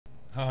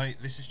Hi,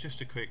 this is just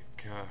a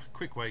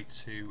quick way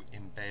to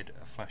embed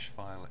a flash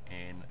file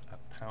in a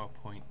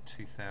PowerPoint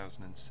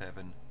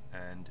 2007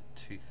 and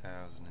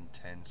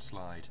 2010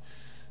 slide.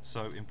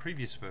 So in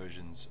previous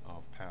versions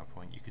of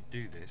PowerPoint you could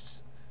do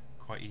this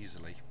quite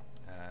easily,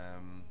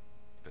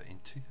 but in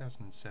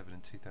 2007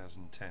 and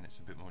 2010 it's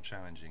a bit more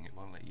challenging. It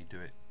won't let you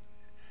do it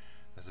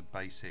as a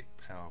basic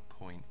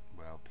PowerPoint,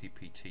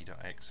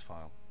 ppt.x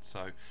file.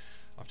 So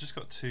I've just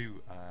got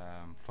two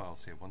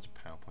files here. One's a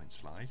PowerPoint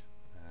slide.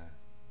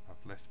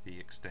 I've left the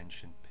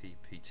extension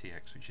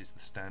pptx, which is the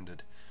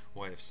standard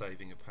way of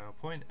saving a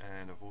PowerPoint,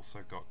 and I've also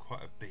got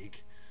quite a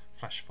big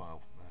flash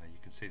file. You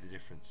can see the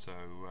difference. So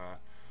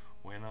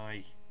when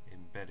I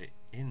embed it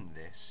in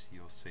this,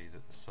 you'll see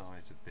that the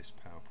size of this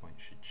PowerPoint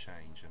should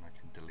change, and I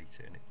can delete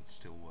it and it would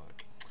still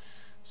work.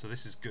 So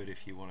this is good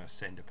if you want to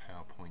send a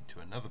PowerPoint to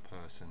another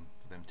person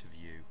for them to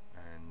view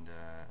and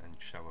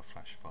show a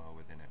flash file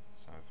within it.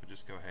 So if I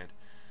just go ahead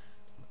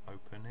and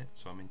open it,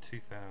 so I'm in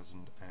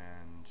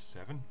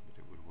 2007, but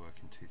it would work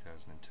in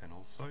 2010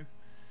 also.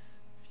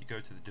 If you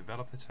go to the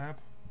developer tab,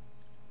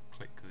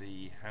 click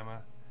the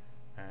hammer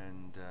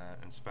and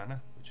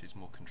spanner, which is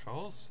more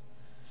controls,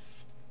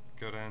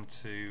 go down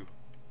to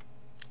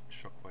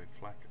shockwave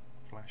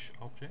flash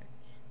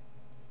object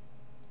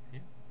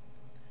here.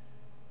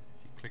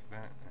 If you click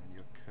that, and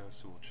your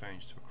cursor will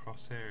change to a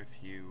crosshair.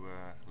 If you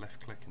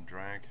left click and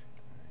drag,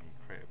 you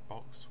create a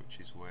box, which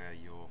is where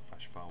your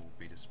flash file will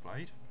be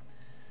displayed.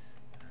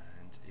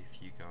 And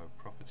if you go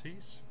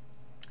properties,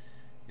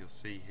 you'll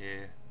see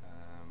here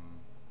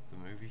the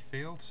movie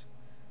field.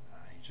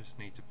 You just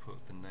need to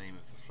put the name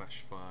of the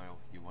flash file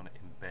you want to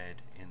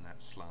embed in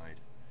that slide.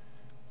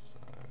 So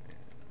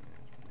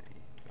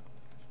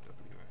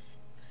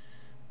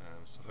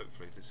so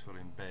hopefully this will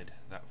embed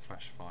that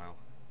flash file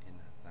in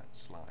that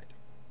slide.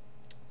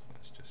 So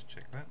let's just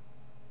check that.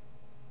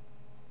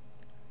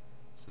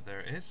 So there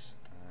it is,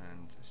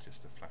 and it's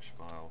just a flash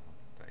file.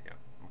 There you go.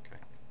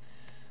 Okay.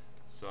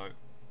 So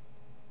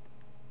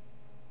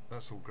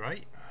that's all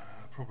great.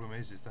 The problem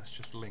is that's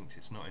just linked,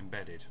 it's not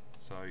embedded.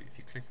 So if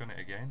you click on it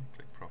again,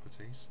 click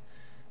properties,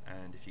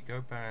 and if you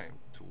go back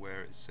to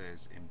where it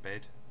says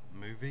embed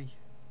movie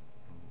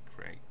and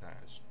create that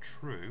as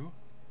true,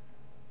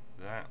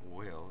 that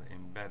will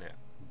embed it,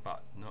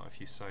 but not if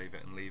you save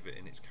it and leave it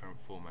in its current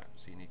format.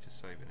 So you need to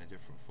save it in a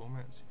different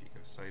format. So if you go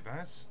save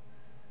as,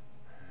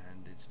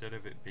 and instead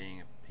of it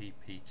being a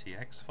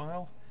pptx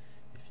file,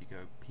 if you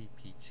go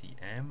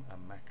pptm, a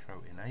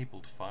macro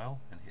enabled file,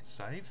 and hit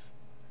save,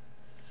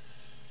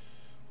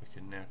 we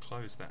can now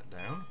close that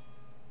down,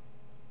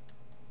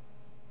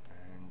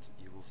 and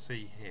you will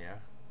see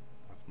here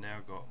I've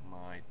now got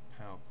my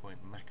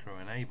PowerPoint macro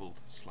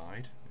enabled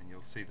slide, and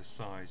you'll see the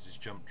size has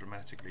jumped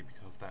dramatically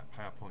because that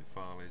PowerPoint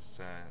file is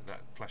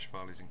that flash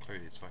file is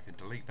included. So I can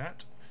delete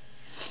that,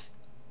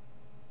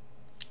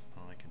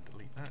 and I can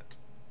delete that.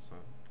 So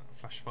that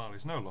flash file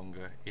is no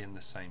longer in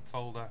the same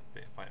folder.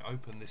 But if I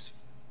open this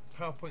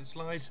PowerPoint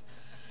slide,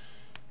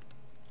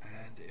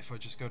 and if I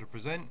just go to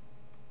present,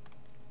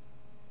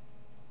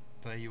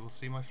 there you will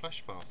see my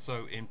flash file.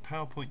 So in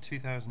PowerPoint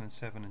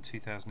 2007 and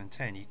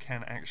 2010 you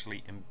can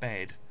actually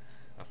embed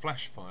a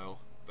flash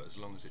file, but as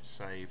long as it's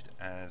saved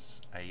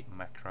as a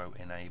macro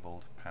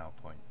enabled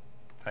PowerPoint.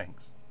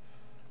 Thanks.